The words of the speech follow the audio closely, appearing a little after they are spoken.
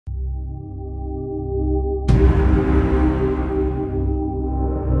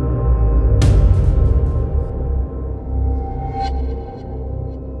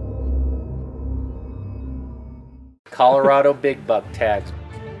Colorado big buck tags.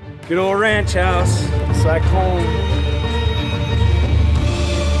 Good old ranch house. It's like home.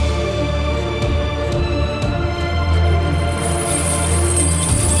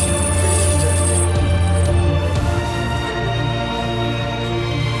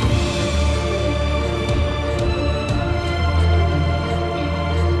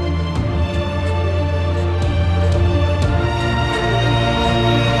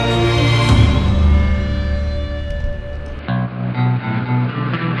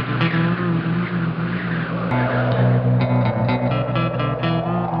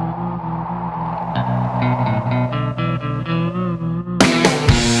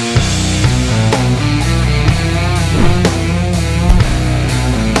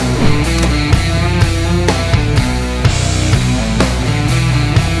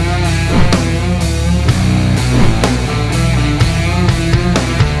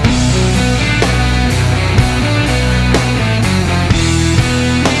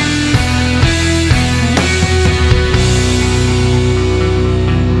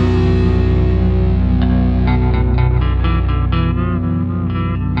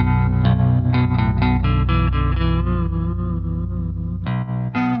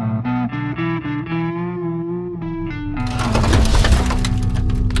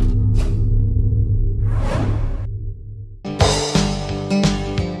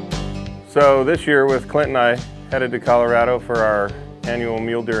 So this year with Clint and I headed to Colorado for our annual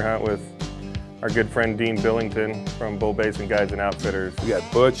mule deer hunt with our good friend Dean Billington from Bull Basin Guides and Outfitters. We got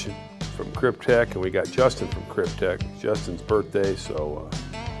Butch from Kryptek and we got Justin from Kryptek. Justin's birthday, so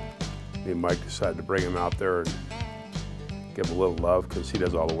me and Mike decided to bring him out there and give him a little love because he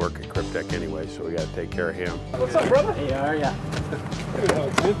does all the work at Kryptek anyway, so we got to take care of him. What's up, brother? Hey, how are ya?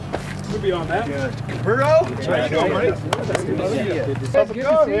 Good. We'll be on that. Capurro? How you doing, buddy? Good to see you. Good to see you.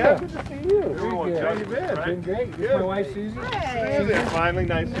 Good to see you. How you been? Been great. This is my wife, Susie. Susie, finally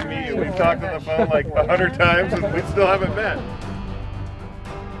nice to meet you. We've talked on the phone like 100 times and we still haven't met.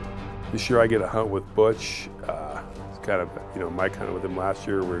 This year I get a hunt with Butch. It's kind of, you know, Mike hunted with him last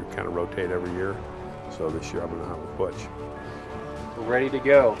year. We kind of rotate every year. So this year I'm going to hunt with Butch. We're ready to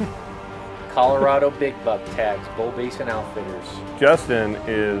go. Colorado big buck tags, Bull Basin Outfitters. Justin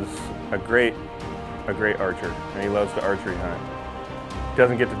is a great archer and he loves to archery hunt.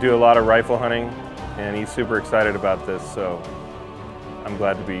 Doesn't get to do a lot of rifle hunting and he's super excited about this, so I'm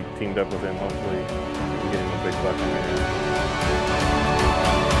glad to be teamed up with him. Hopefully we can get him a big buck in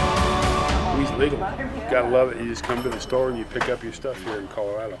here. He's legal. You gotta love it. You just come to the store and you pick up your stuff here in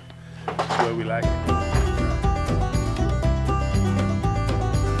Colorado. That's the way we like it.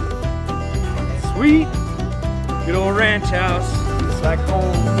 Sweet. Good old ranch house. It's like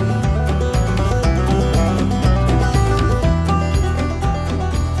home.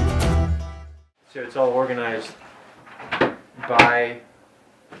 So it's all organized by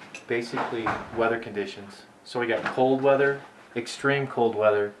basically weather conditions. So we got cold weather, extreme cold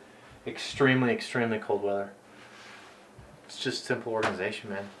weather, extremely cold weather. It's just simple organization,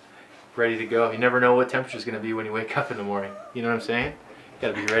 man. Ready to go. You never know what temperature is going to be when you wake up in the morning. You know what I'm saying? You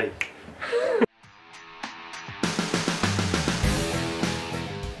gotta be ready.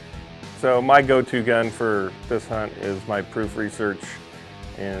 So my go-to gun for this hunt is my Proof Research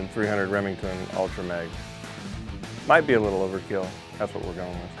in 300 Remington Ultra Mag. Might be a little overkill. That's what we're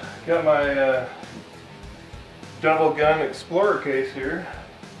going with. Got my double gun Explorer case here.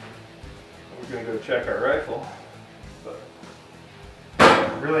 We're gonna go check our rifle, but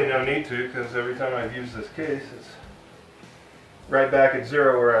really no need to because every time I've used this case, it's right back at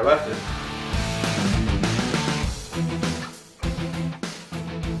zero where I left it.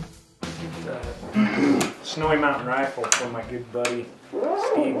 Snowy Mountain rifle from my good buddy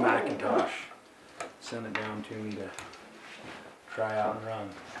Steve McIntosh. Sent it down to me to try out and run.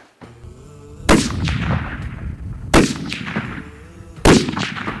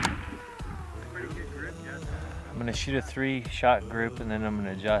 I'm gonna shoot a 3-shot group and then I'm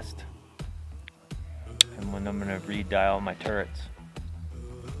gonna adjust. And when I'm gonna redial my turrets.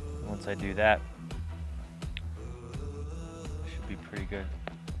 Once I do that, it should be pretty good.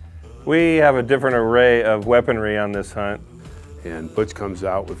 We have a different array of weaponry on this hunt. And Butch comes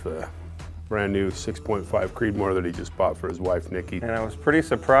out with a brand new 6.5 Creedmoor that he just bought for his wife, Nikki. And I was pretty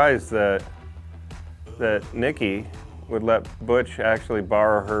surprised that Nikki would let Butch actually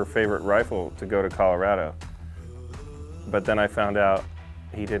borrow her favorite rifle to go to Colorado. But then I found out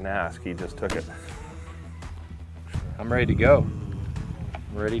he didn't ask, he just took it. I'm ready to go.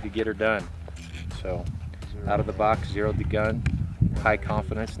 I'm ready to get her done. So, out of the box, zeroed the gun. High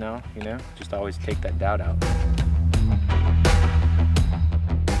confidence now, you know? Just always take that doubt out.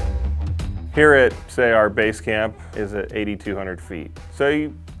 Here at, say, our base camp is at 8,200 feet. So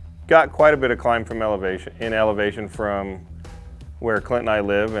you got quite a bit of climb from elevation from where Clint and I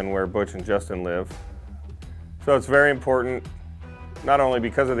live and where Butch and Justin live. So it's very important, not only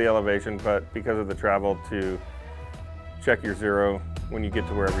because of the elevation, but because of the travel, to check your zero when you get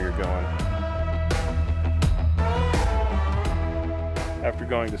to wherever you're going. After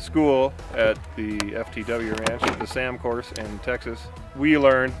going to school at the FTW ranch, the SAM course in Texas, we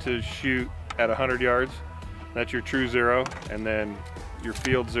learned to shoot at 100 yards. That's your true zero, and then your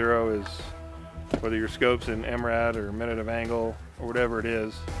field zero is whether your scope's in MRAD or minute of angle or whatever it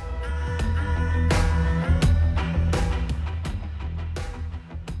is.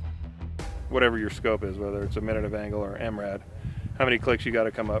 Whatever your scope is, whether it's a minute of angle or MRAD, how many clicks you got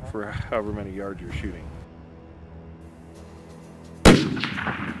to come up for however many yards you're shooting.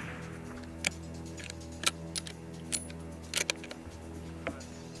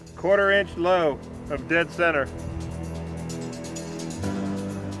 Quarter-inch low of dead center.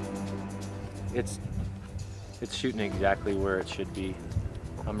 It's shooting exactly where it should be.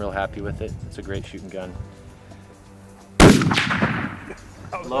 I'm real happy with it. It's a great shooting gun.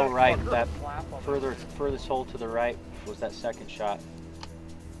 Low right, that furthest hole to the right was that second shot.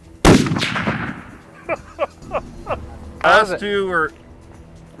 Last two were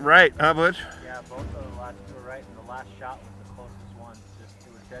right, huh, Butch? Yeah, both of the last two were right, and the last shot was the closest one. Just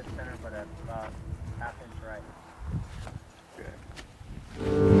it was dead center, but at about half-inch right.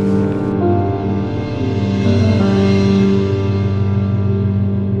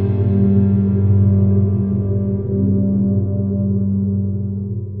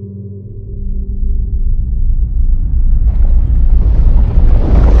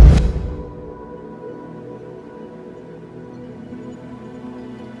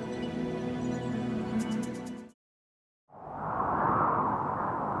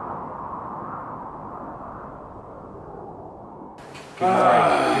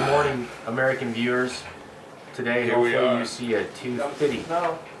 Good morning, American viewers. Today, hopefully you see a 250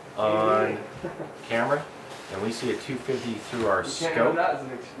 on camera, and we see a 250 through our scope,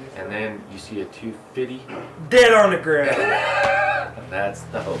 and then you see a 250 Dead on the ground. and that's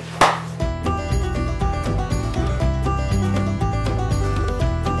the hope.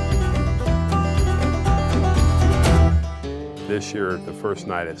 This year, the first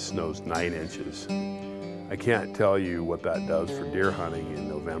night it snows 9 inches. I can't tell you what that does for deer hunting in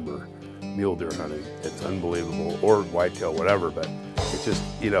November, mule deer hunting. It's unbelievable, or whitetail, whatever, but it's just,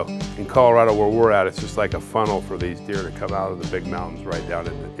 you know, in Colorado where we're at, it's just like a funnel for these deer to come out of the big mountains right down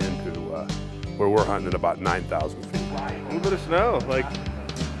into where we're hunting at about 9,000 feet. A little bit of snow, like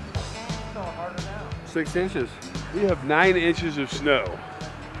 6 inches. We have 9 inches of snow.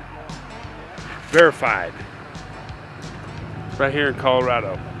 Verified. Right here in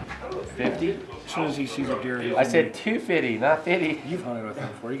Colorado. 50? As soon as he sees a deer, I said 250, not 50. You've hunted with him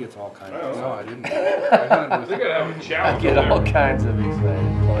before. He gets all kinds of. No, I didn't. I hunted with. They're gonna have a I challenge. get all kinds of excited.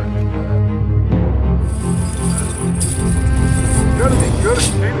 Good at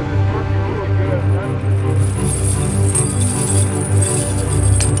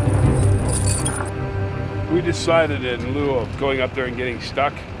We decided in lieu of going up there and getting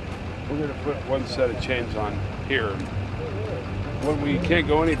stuck, we're going to put one set of chains on here. When we can't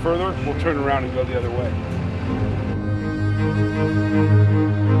go any further, we'll turn around and go the other way.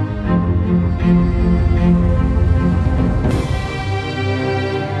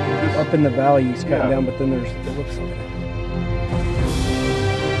 Up in the valley, he's cutting down, but then it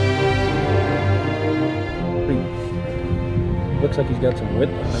looks like he's got some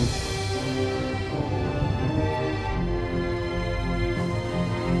width on him.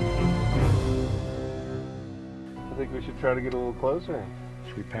 I think we should try to get a little closer.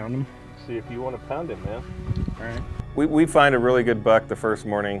 Should we pound him? See if you want to pound him, man. All right. We find a really good buck the first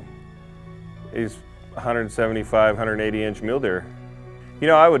morning. He's 175, 180 inch mule deer. You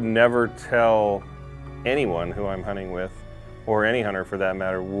know, I would never tell anyone who I'm hunting with, or any hunter for that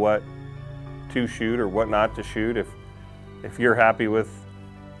matter, what to shoot or what not to shoot if you're happy with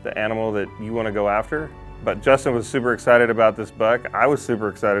the animal that you want to go after. But Justin was super excited about this buck. I was super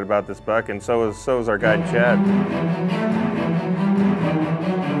excited about this buck, and so was our guide Chad.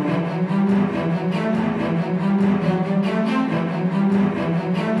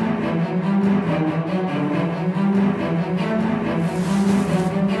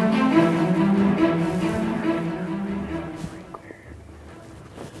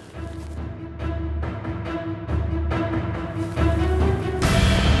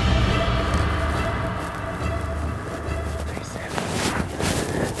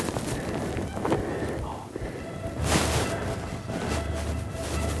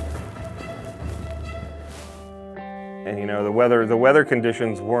 You know, the weather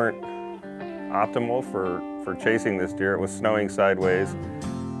conditions weren't optimal for chasing this deer. It was snowing sideways,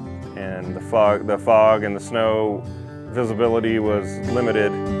 and the fog and the snow visibility was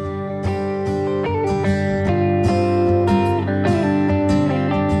limited.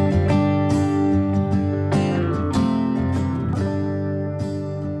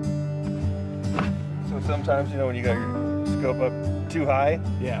 So sometimes, you know, when you got your scope up too high,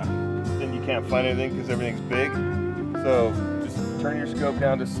 Yeah. then you can't find anything because everything's big. So just turn your scope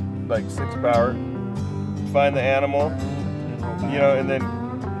down to like 6 power, find the animal, you know, and then,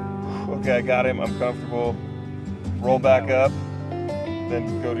 okay, I got him, I'm comfortable, roll back up,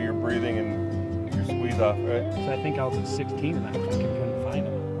 then go to your breathing and your squeeze off, right? So I think I was at 16 and I fucking couldn't find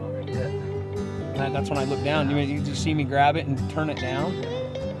him. And that's when I looked down. You just see me grab it and turn it down.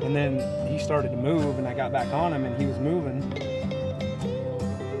 And then he started to move and I got back on him and he was moving.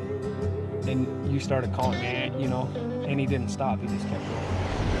 And you started calling, man, you know, and he didn't stop, he just kept going.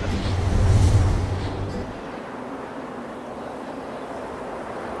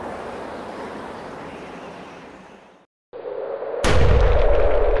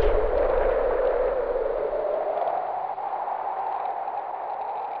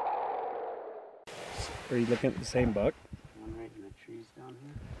 Are you looking at the same buck? One right in the trees down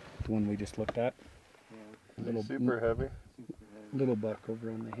here. The one we just looked at? Little, super heavy, Little buck over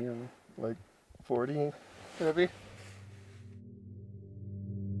on the hill. like 40 heavy. It's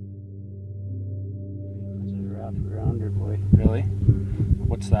a rough grounder, boy. Really?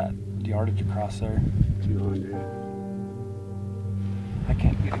 What's that yardage across there? 200. I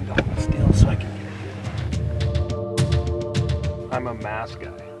can't get him going still, so I can get it. I'm a mass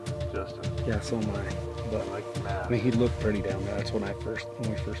guy, Justin. Yeah, so am I. But I like mass. I mean, he looked pretty down there. That's when we first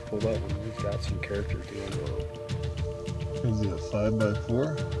pulled up. And he's got some character to him. Is it a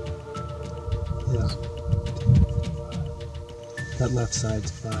 5x4? Yeah. That left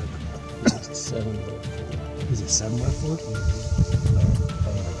side's 5. It's a 7x4. Is it 7x4?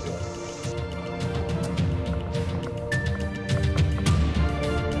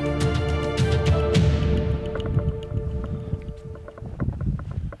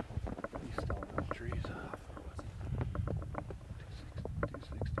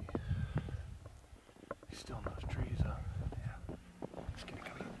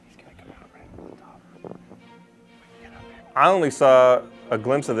 I only saw a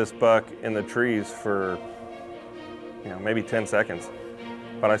glimpse of this buck in the trees for, you know, maybe 10 seconds,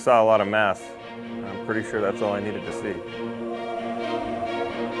 but I saw a lot of mass. I'm pretty sure that's all I needed to see.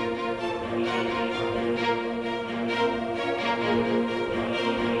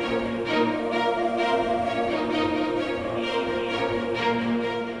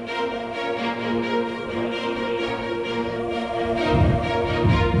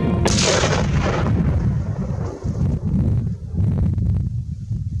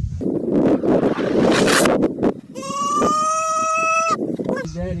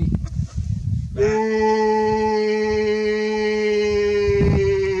 Daddy.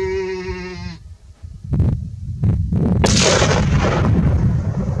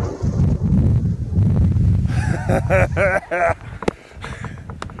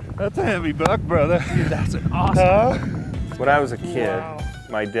 That's a heavy buck, brother. Dude, that's an awesome. When I was a kid, Wow.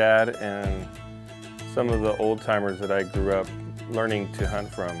 my dad and some of the old timers that I grew up learning to hunt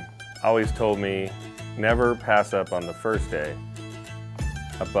from always told me never pass up on the first day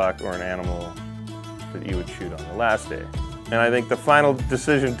a buck or an animal that you would shoot on the last day. And I think the final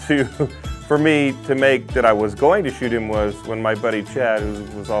decision for me to make that I was going to shoot him was when my buddy Chad, who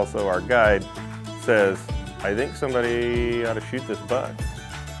was also our guide, says, I think somebody ought to shoot this buck.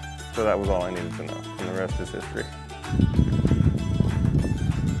 So that was all I needed to know, and the rest is history.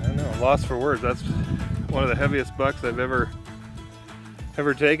 I don't know, lost for words. That's one of the heaviest bucks I've ever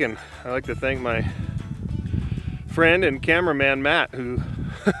taken. I like to thank my friend and cameraman Matt, who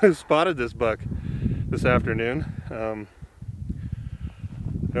spotted this buck this afternoon. I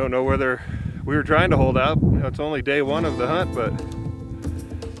don't know whether we were trying to hold out. You know, it's only day one of the hunt, but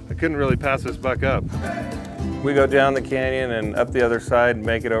I couldn't really pass this buck up. We go down the canyon and up the other side and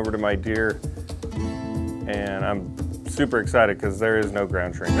make it over to my deer, and I'm super excited because there is no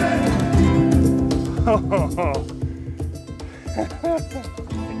ground shrink.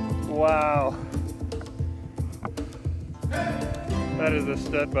 Wow. That is a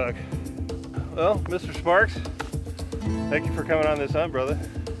stud buck. Well, Mr. Sparks, thank you for coming on this hunt, brother.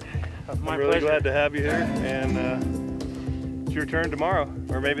 My I'm really pleasure. glad to have you here, and it's your turn tomorrow,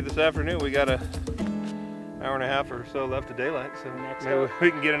 or maybe this afternoon. We got an hour and a half or so left of daylight, so maybe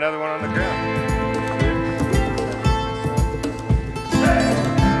we can get another one on the ground.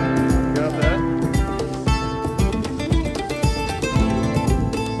 Got that?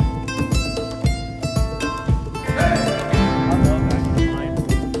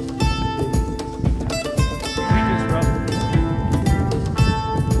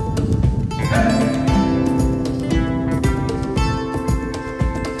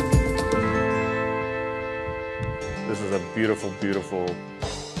 is a beautiful, beautiful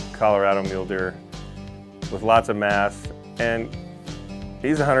Colorado mule deer with lots of mass, and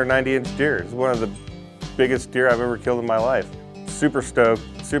he's a 190-inch deer. He's one of the biggest deer I've ever killed in my life. Super stoked,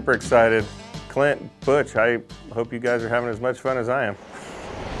 super excited. Clint, Butch, I hope you guys are having as much fun as I am.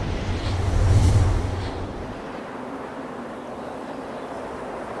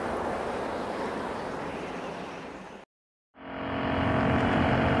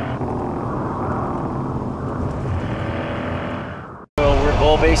 We're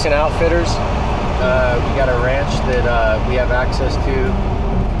bull basing outfitters. We got a ranch that we have access to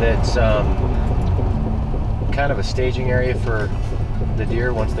that's kind of a staging area for the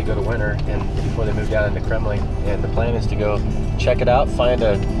deer once they go to winter and before they move down into Kremling. And the plan is to go check it out, find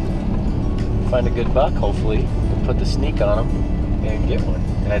a good buck hopefully, and put the sneak on them and get one.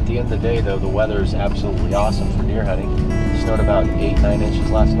 And at the end of the day though, the weather is absolutely awesome for deer hunting. It snowed about 8-9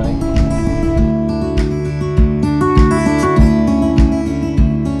 inches last night.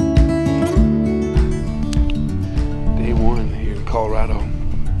 Colorado,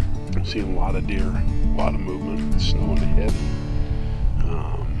 I'm seeing a lot of deer, a lot of movement, snowing ahead.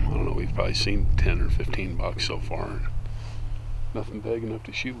 I don't know, we've probably seen 10 or 15 bucks so far. Nothing big enough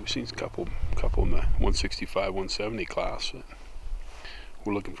to shoot. We've seen a couple in the 165, 170 class.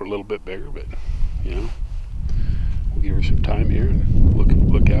 We're looking for a little bit bigger, but you know, we'll give her some time here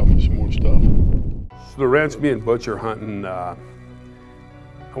and look out for some more stuff. So the ranch me and Butch are hunting, I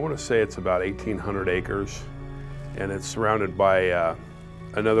want to say it's about 1,800 acres. And it's surrounded by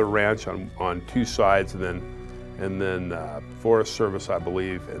another ranch on two sides, and then Forest Service, I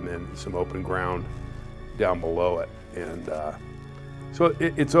believe, and then some open ground down below it. And so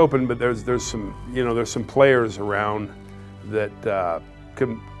it's open, but there's some players around that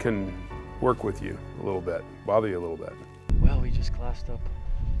can work with you a little bit, bother you a little bit. Well, we just glassed up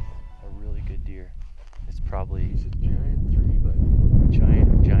a really good deer. It's probably He's a giant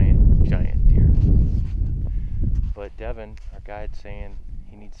 3x. giant deer. But Devin, our guide's saying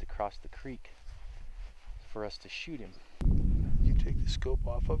he needs to cross the creek for us to shoot him. Did you take the scope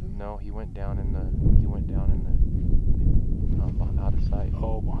off of him? No, he went down in the out of sight.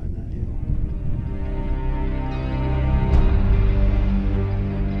 Oh, behind that hill.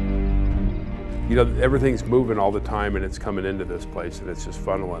 You know, everything's moving all the time, and it's coming into this place, and it's just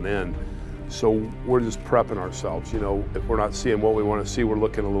funneling in. So we're just prepping ourselves. You know, if we're not seeing what we want to see, we're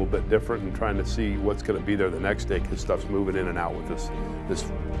looking a little bit different and trying to see what's going to be there the next day, because stuff's moving in and out with this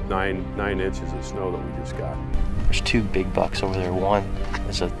nine inches of snow that we just got. There's two big bucks over there. One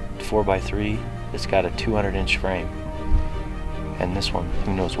is a 4x3. It's got a 200-inch frame. And this one,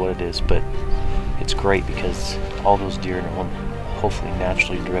 who knows what it is, but it's great because all those deer will hopefully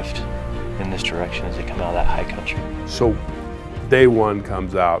naturally drift in this direction as they come out of that high country. So day one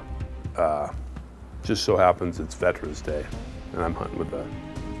comes out. Just so happens it's Veterans Day, and I'm hunting with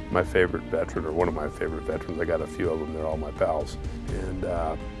my favorite veteran, or one of my favorite veterans. I got a few of them, they're all my pals. And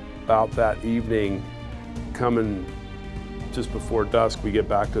about that evening, coming just before dusk, we get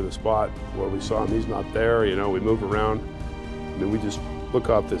back to the spot where we saw him. He's not there, you know, we move around. I mean, we just look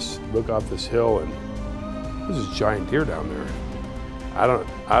off this hill, and there's this giant deer down there.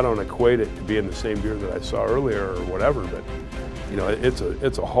 I don't equate it to being the same deer that I saw earlier or whatever, but you know, it's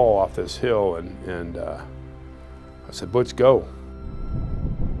a haul off this hill, and I said, Butch, go.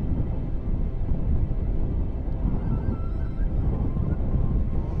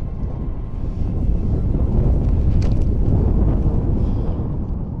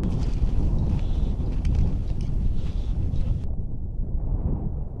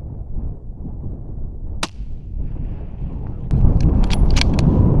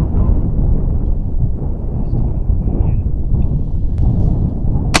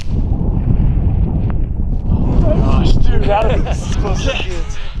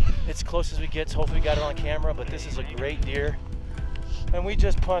 It's close as we get, so hopefully we got it on camera, but this is a great deer. And we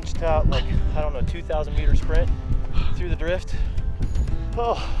just punched out like, I don't know, 2,000 meter sprint through the drift.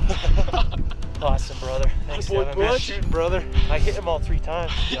 Oh, awesome, brother. Thanks, Devin. Nice shooting, brother. I hit him all 3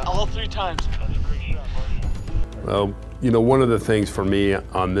 times. Yeah. All 3 times. Well, you know, one of the things for me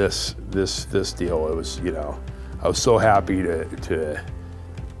on this deal, it was, you know, I was so happy to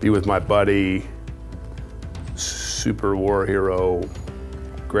be with my buddy, super war hero,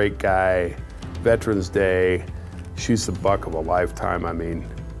 great guy, Veterans Day, shoots the buck of a lifetime. I mean,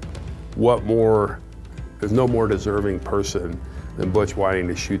 what more, there's no more deserving person than Butch Whiting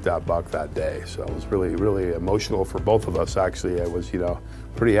to shoot that buck that day. So it was really, really emotional for both of us, actually. It was, you know,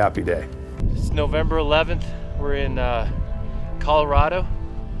 a pretty happy day. It's November 11th. We're in Colorado,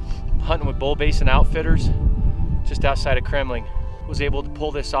 hunting with Bull Basin Outfitters, just outside of Kremling. Was able to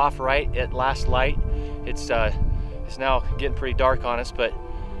pull this off right at last light. It's It's now getting pretty dark on us, but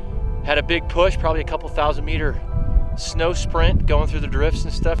had a big push, probably a couple 1,000-meter snow sprint going through the drifts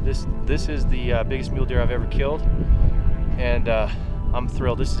and stuff. This is the biggest mule deer I've ever killed, and I'm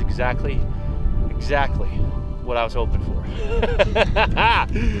thrilled. This is exactly what I was hoping for.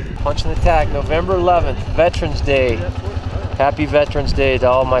 Punch in the Tack, November 11th, Veterans Day. Happy Veterans Day to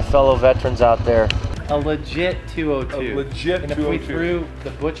all my fellow veterans out there. A legit 202. A legit and if 202. we threw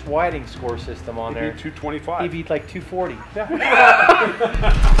the Butch Whiting score system on there, 225. he'd be like 240. They're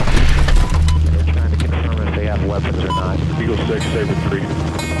trying to confirm if they have weapons or not. Eagle 6, they retreat.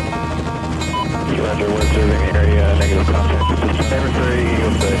 Roger, we're observing the area, negative contact. Saber 3,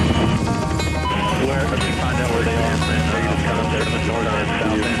 Eagle 6. Where can we find out where they are? Are you coming there to the north or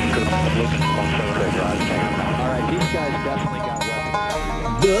south end? Because I'm looking on 7 Alright, these guys definitely got weapons.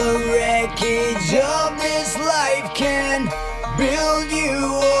 The wreckage of this life can build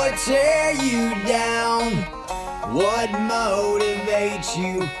you or tear you down. What motivates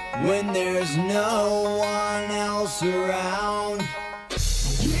you when there's no one else around?